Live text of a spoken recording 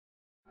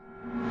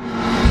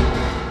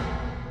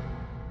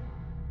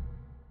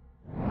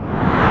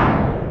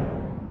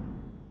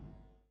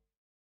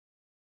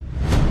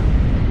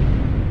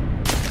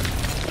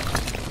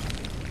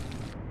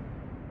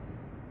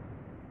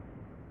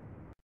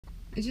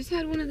I just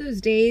had one of those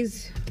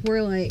days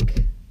where,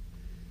 like,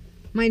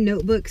 my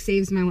notebook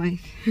saves my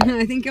life.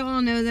 I think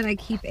y'all know that I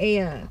keep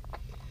a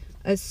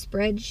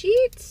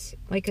spreadsheet,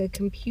 like a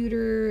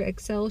computer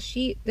Excel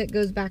sheet that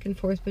goes back and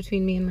forth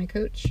between me and my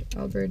coach,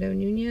 Alberto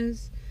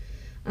Nunez.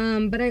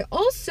 But I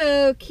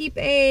also keep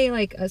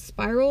a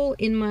spiral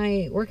in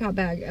my workout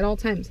bag at all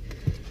times.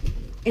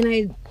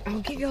 And I'll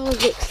give y'all a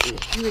look. See,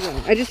 here we go.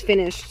 I just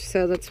finished,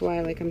 so that's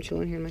why, like, I'm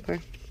chilling here in my car.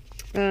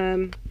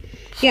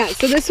 Yeah,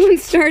 so this one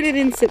started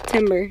in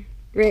September,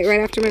 right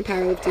after my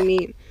powerlifting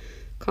meet.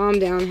 Calm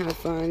down, have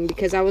fun,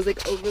 because I was,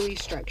 like, overly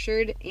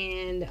structured,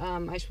 and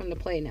I just wanted to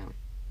play now.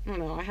 I don't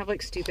know, I have,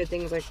 like, stupid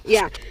things, like,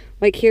 yeah,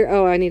 like here,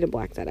 oh, I need to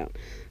black that out.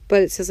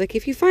 But it says, like,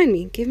 if you find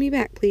me, give me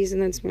back, please,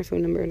 and that's my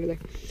phone number under there.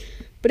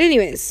 But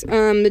anyways,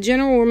 the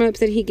general warm-up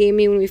that he gave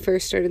me when we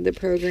first started the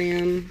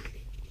program.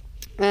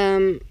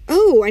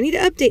 Oh, I need to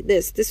update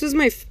this. This was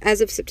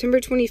as of September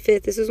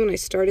 25th, this is when I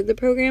started the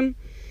program.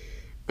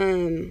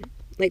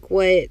 Like,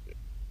 what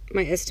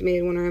my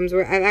estimated 1RMs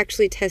were. I've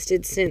actually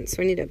tested since,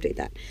 so I need to update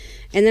that.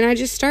 And then I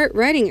just start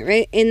writing it,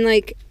 right? And,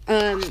 like,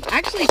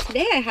 actually,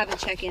 today I have a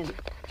check-in.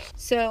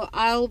 So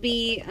I'll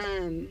be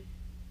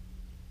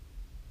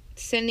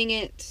sending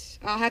it.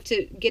 I'll have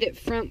to get it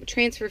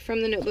transfer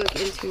from the notebook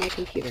into my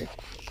computer.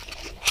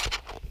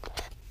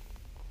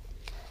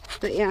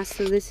 But yeah,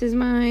 so this is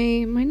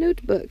my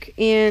notebook.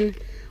 And,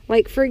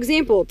 like, for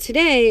example,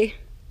 today,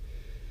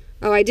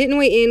 oh, I didn't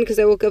weigh in because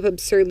I woke up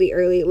absurdly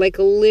early, like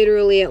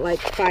literally at like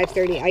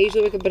 5:30. I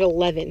usually wake up at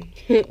 11,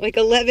 like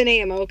 11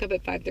 a.m. I woke up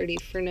at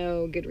 5:30 for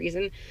no good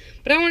reason.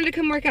 But I wanted to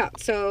come work out,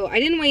 so I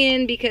didn't weigh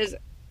in because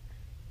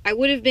I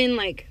would have been,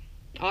 like,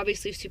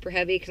 obviously super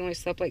heavy because I only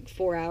slept like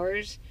 4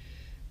 hours.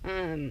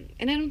 And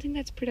I don't think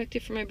that's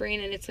productive for my brain,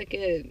 and it's like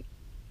it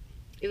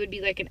would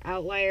be like an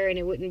outlier, and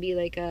it wouldn't be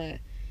like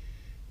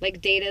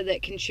data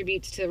that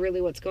contributes to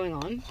really what's going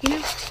on, you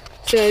know?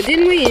 So I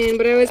didn't weigh in,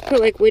 but I always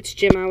put, like, which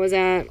gym I was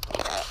at.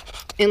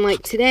 And,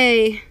 like,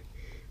 today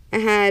I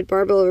had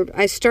barbell.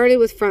 I started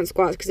with front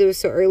squats because it was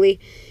so early.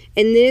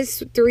 And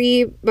this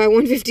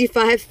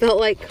 3x155 felt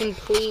like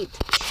complete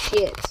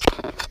shit.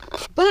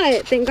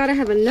 But thank God I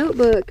have a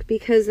notebook,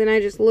 because then I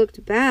just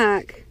looked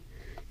back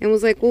and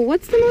was like, well,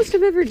 what's the most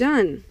I've ever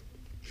done?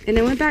 And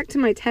I went back to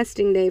my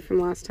testing day from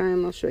last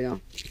time. I'll show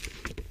y'all.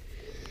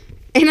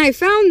 And I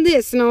found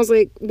this, and I was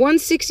like,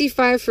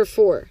 165 for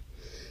 4.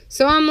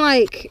 So I'm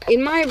like,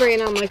 in my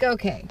brain, I'm like,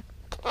 okay.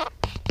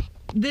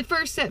 The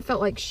first set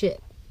felt like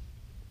shit.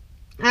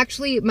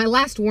 Actually, my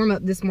last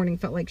warm-up this morning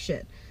felt like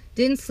shit.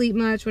 Didn't sleep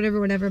much,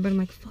 whatever, but I'm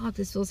like, fuck,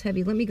 this feels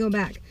heavy. Let me go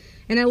back.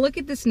 And I look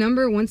at this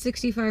number,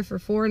 165 for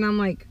 4, and I'm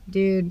like,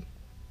 dude,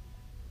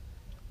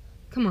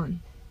 come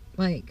on.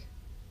 Like,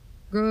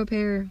 grow a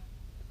pair.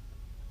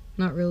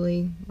 Not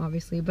really,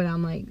 obviously, but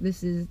I'm like,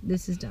 this is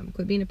dumb.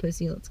 Quit being a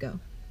pussy, let's go.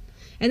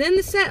 And then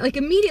the set, like,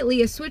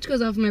 immediately a switch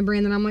goes off in my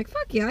brain, and I'm like,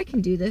 fuck yeah, I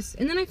can do this.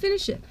 And then I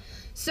finish it.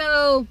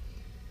 So,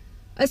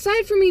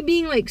 aside from me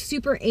being, like,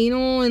 super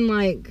anal and,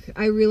 like,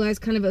 I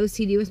realized kind of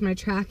OCD with my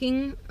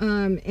tracking,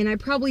 and I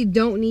probably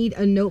don't need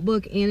a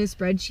notebook and a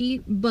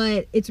spreadsheet,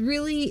 but it's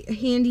really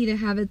handy to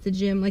have at the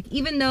gym. Like,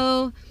 even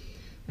though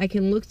I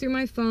can look through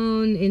my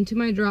phone into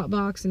my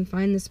Dropbox and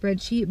find the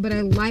spreadsheet, but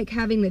I like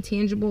having the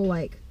tangible,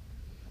 like,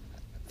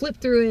 flip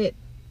through it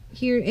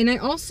here. And I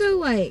also,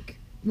 like,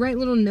 write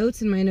little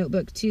notes in my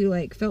notebook too,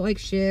 like, felt like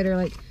shit, or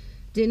like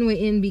didn't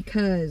weigh in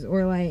because,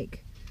 or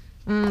like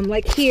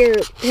here,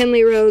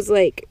 Henley Rose,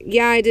 like,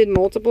 yeah, I did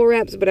multiple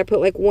reps, but I put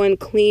like one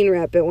clean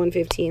rep at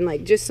 115,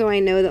 like, just so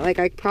I know that, like,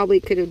 I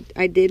probably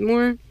I did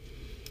more.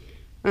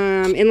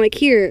 And like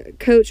here,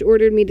 coach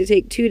ordered me to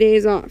take 2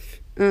 days off,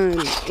 and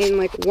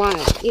like, why,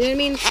 you know what I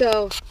mean?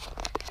 So,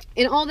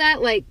 and all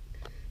that, like,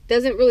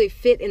 doesn't really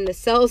fit in the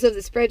cells of the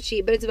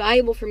spreadsheet, but it's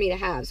valuable for me to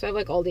have. So I have,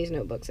 like, all these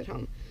notebooks at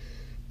home.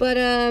 But,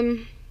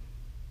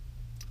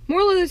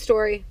 moral of the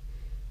story,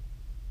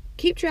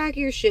 keep track of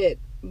your shit.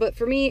 But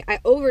for me, I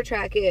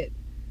over-track it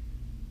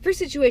for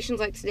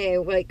situations like today,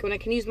 like, when I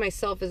can use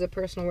myself as a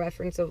personal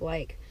reference of,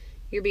 like,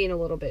 you're being a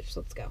little bitch,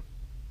 let's go.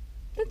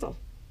 That's all.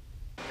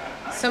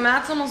 So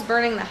Matt's almost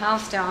burning the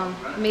house down,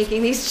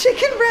 making these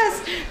chicken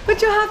breasts,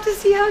 but you'll have to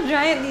see how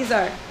giant these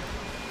are.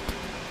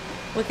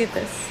 Look at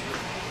this.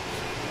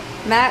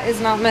 Matt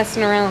is not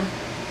messing around.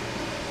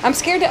 I'm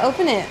scared to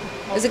open it.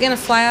 Is it gonna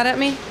fly out at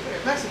me?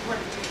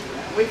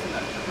 Away from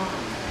that.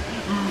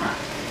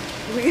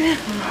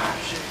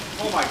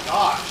 Oh my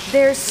gosh.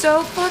 They're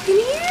so fucking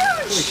huge.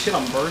 Holy shit,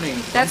 I'm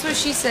burning. That's what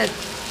she said.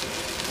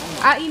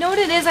 You know what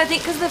it is? I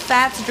think because the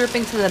fat's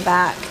dripping to the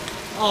back.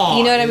 Oh,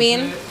 you know what I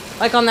mean?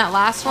 Like on that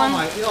last one?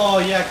 Oh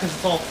yeah, because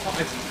it's all,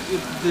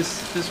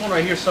 this one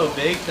right here is so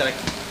big that I...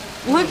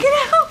 Look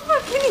at how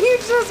fucking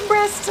huge those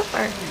breasts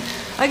are.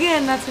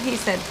 Again, that's what he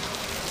said.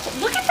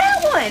 Look at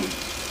that one.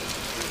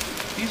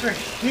 These are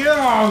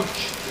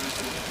huge.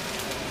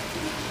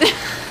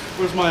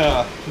 Where's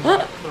my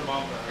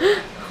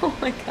thermometer? Oh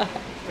my god.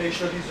 Make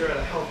sure these are at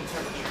a healthy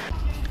temperature.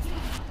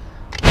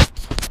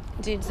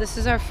 Dudes, this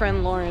is our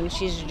friend Lauren.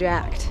 She's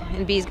jacked.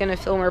 And B's gonna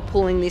film her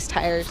pulling these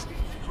tires.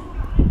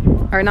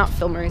 Or not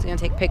film her, he's gonna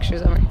take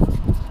pictures of her.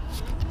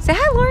 Say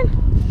hi, Lauren.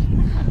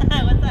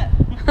 What's that?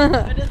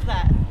 What is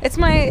that? It's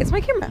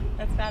my camera.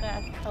 That's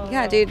badass. Oh.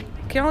 Yeah, dude.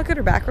 Can I look at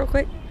her back real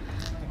quick?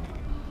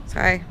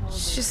 Sorry.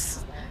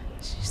 She's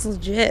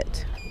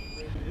legit.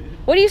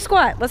 What do you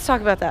squat? Let's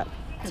talk about that.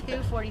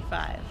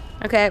 245.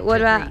 Okay,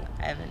 what about?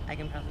 I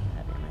can probably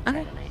have it in my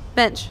Okay. tonight.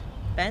 Bench.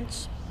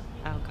 Bench?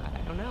 Oh god,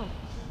 I don't know.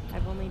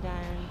 I've only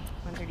done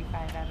 135. I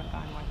haven't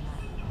gone more than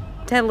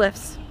that.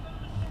 Deadlifts.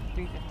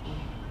 315.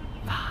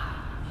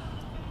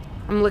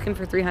 I'm looking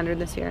for 300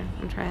 this year.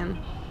 I'm trying.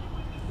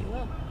 You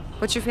will.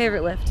 What's your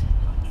favorite lift?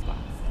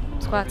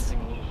 Squats. Squats.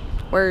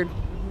 Word.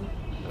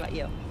 What about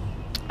you?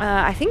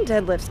 I think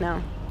deadlifts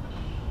now.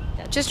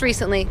 Just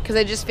recently, because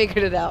I just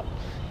figured it out.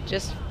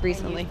 Just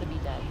recently. I used to be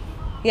dead.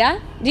 Yeah?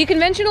 Do you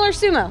conventional or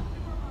sumo?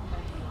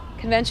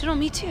 Conventional?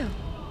 Me too.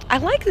 I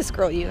like this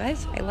girl, you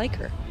guys. I like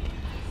her.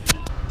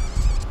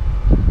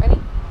 Ready?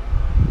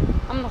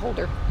 I'm the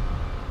holder.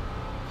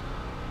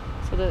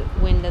 So the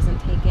wind doesn't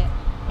take it.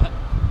 What?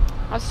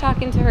 I was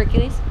talking to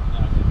Hercules.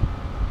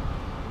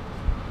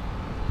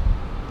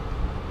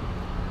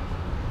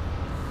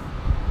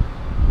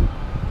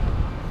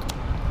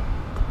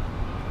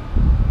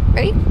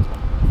 Ready?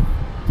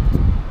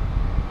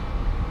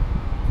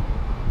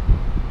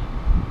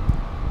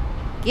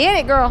 Get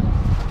it, girl.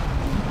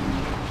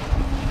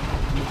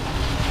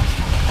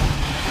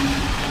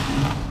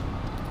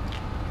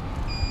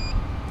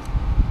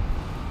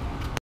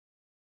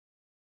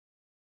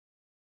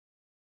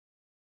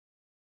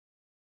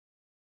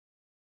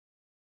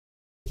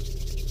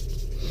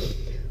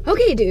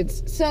 Okay,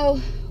 dudes. So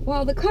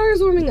while the car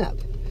is warming up,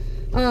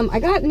 I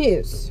got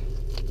news.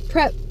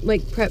 Prep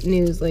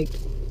news, like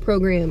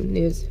program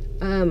news.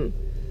 I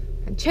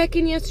checked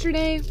in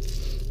yesterday,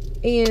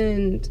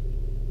 and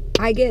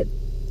I get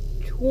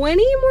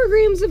 20 more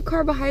grams of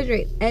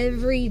carbohydrate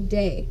every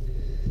day.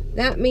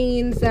 That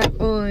means that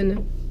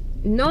on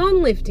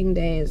non-lifting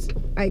days,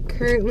 I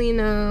currently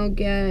now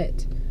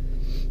get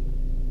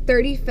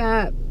 30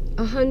 fat,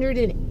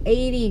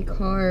 180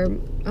 carb,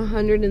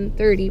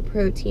 130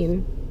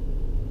 protein.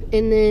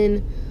 And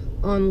then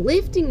on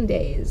lifting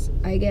days,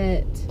 I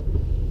get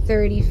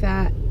 30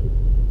 fat,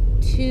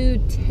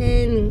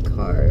 210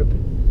 carb,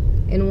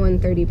 and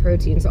 130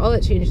 protein. So all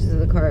that changes is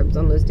the carbs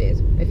on those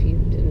days, if you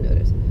didn't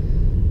notice.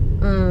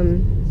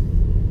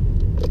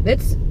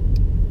 That's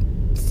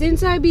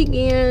since I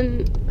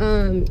began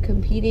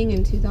competing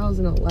in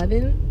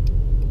 2011.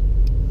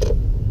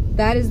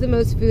 That is the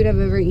most food I've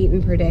ever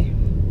eaten per day.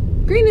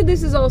 Granted,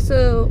 this is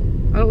also,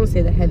 I don't want to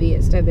say the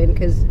heaviest I've been,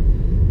 because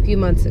a few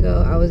months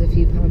ago I was a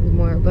few pounds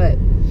more, but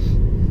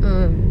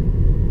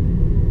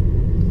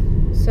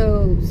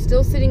so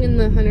still sitting in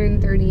the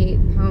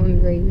 138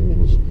 pound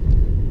range,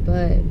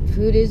 but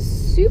food is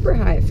super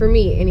high for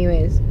me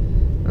anyways.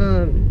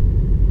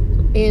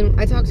 And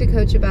I talked to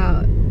Coach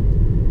about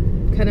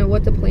kind of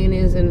what the plan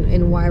is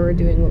and why we're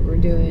doing what we're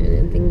doing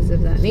and things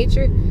of that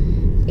nature.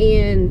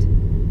 And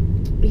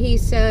he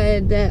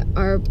said that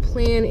our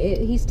plan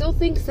he still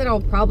thinks that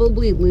I'll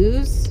probably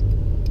lose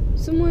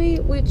some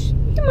weight, which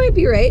he might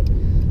be right,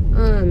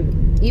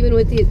 even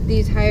with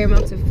these higher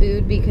amounts of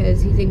food,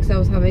 because he thinks I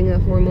was having a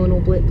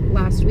hormonal blip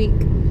last week,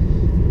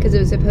 because it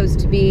was supposed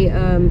to be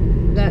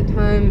that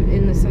time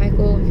in the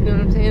cycle, if you know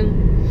what I'm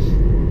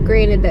saying.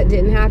 Granted, that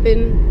didn't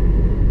happen.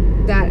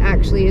 That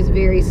actually is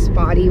very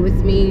spotty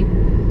with me,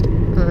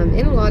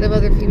 and a lot of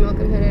other female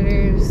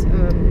competitors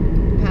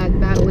had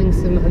battling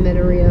some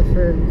amenorrhea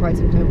for quite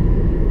some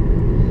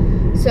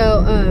time.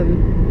 So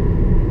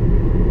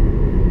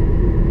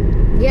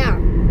yeah,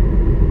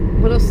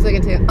 what else was I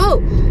gonna tell you?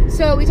 Oh,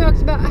 so we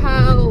talked about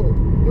how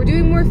we're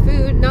doing more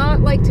food,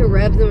 not like to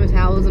rev the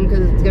metabolism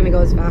because it's gonna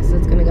go as fast as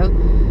it's gonna go,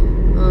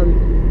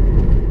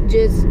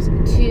 just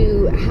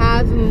to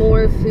have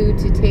more food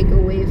to take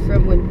away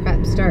from when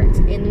prep starts.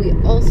 And we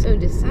also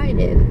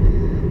decided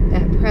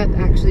that prep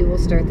actually will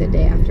start the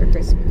day after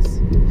Christmas.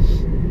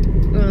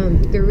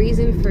 The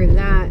reason for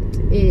that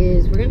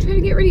is we're gonna try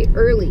to get ready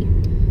early,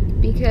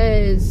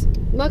 because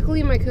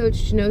luckily my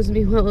coach knows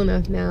me well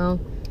enough now,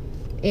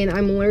 and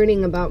I'm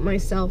learning about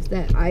myself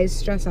that I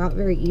stress out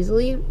very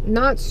easily.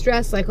 Not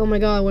stress like, oh my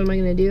god, what am I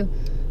gonna do?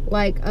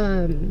 Like,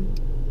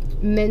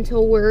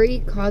 mental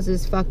worry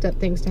causes fucked up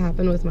things to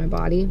happen with my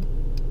body.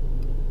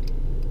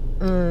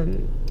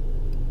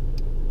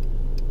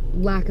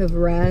 Lack of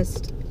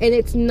rest. And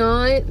it's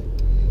not,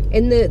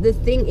 and the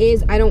thing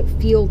is, I don't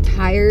feel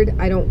tired.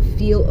 I don't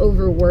feel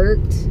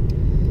overworked.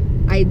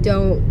 I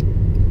don't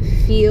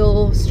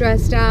feel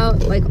stressed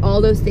out. Like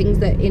all those things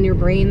that in your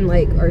brain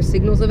like are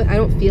signals of it. I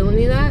don't feel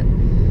any of that.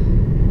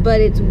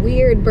 But it's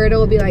weird. Berta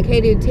will be like, hey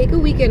dude, take a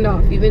weekend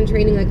off. You've been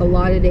training like a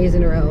lot of days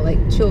in a row. Like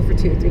chill for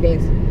 2 or 3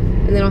 days.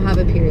 And then I'll have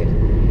a period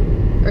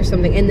or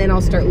something, and then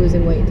I'll start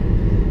losing weight,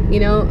 you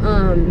know.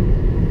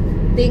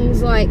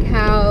 Things like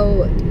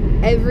how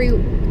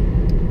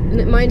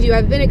mind you,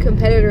 I've been a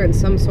competitor in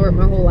some sort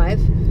my whole life,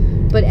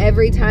 but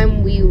every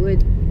time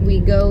we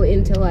go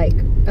into like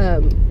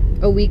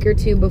a week or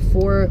 2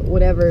 before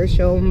whatever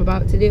show I'm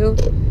about to do,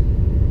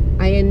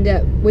 I end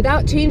up,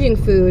 without changing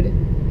food,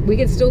 we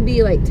could still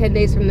be like 10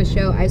 days from the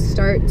show, I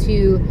start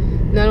to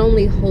not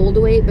only hold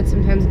weight, but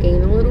sometimes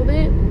gain a little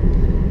bit.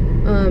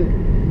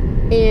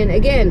 And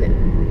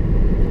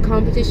again,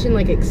 competition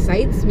like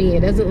excites me.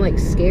 It doesn't like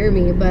scare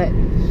me, but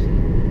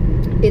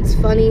it's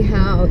funny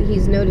how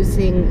he's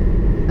noticing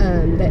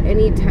that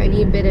any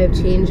tiny bit of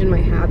change in my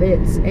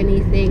habits,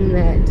 anything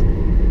that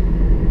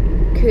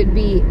could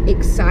be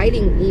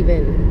exciting,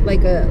 even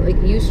like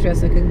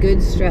eustress, like a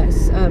good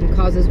stress,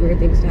 causes weird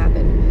things to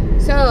happen.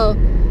 So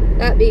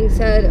that being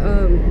said,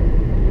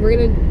 we're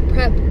gonna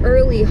prep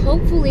early.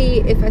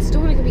 Hopefully, if I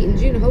still want to compete in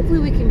June, hopefully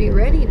we can be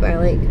ready by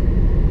like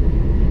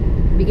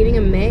beginning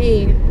of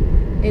May.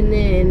 And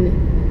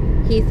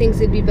then he thinks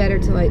it'd be better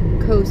to like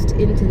coast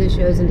into the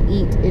shows and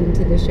eat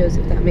into the shows,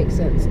 if that makes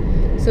sense.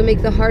 So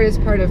make the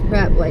hardest part of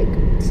prep like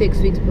 6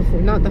 weeks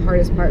before. Not the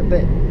hardest part,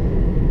 but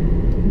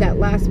that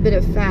last bit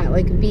of fat,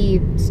 like be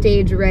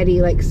stage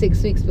ready like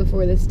 6 weeks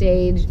before the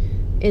stage,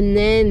 and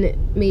then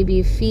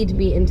maybe feed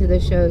me into the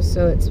shows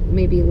so it's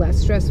maybe less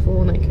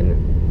stressful and I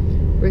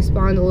can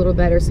respond a little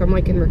better, so I'm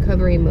like in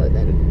recovery mode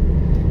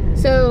then.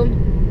 So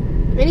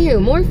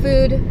anywho, more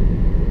food,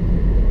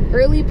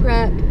 early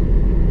prep,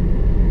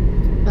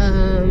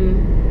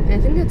 and I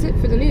think that's it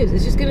for the news.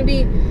 It's just gonna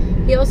be,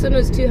 he also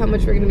knows too how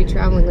much we're gonna be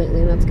traveling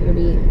lately, and that's gonna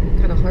be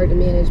kind of hard to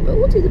manage, but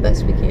we'll do the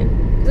best we can,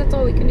 because that's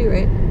all we can do,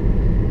 right?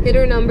 Hit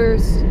our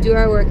numbers, do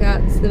our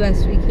workouts the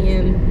best we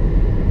can,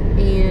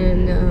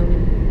 and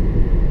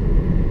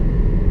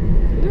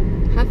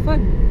have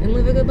fun and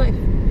live a good life.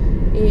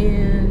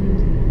 And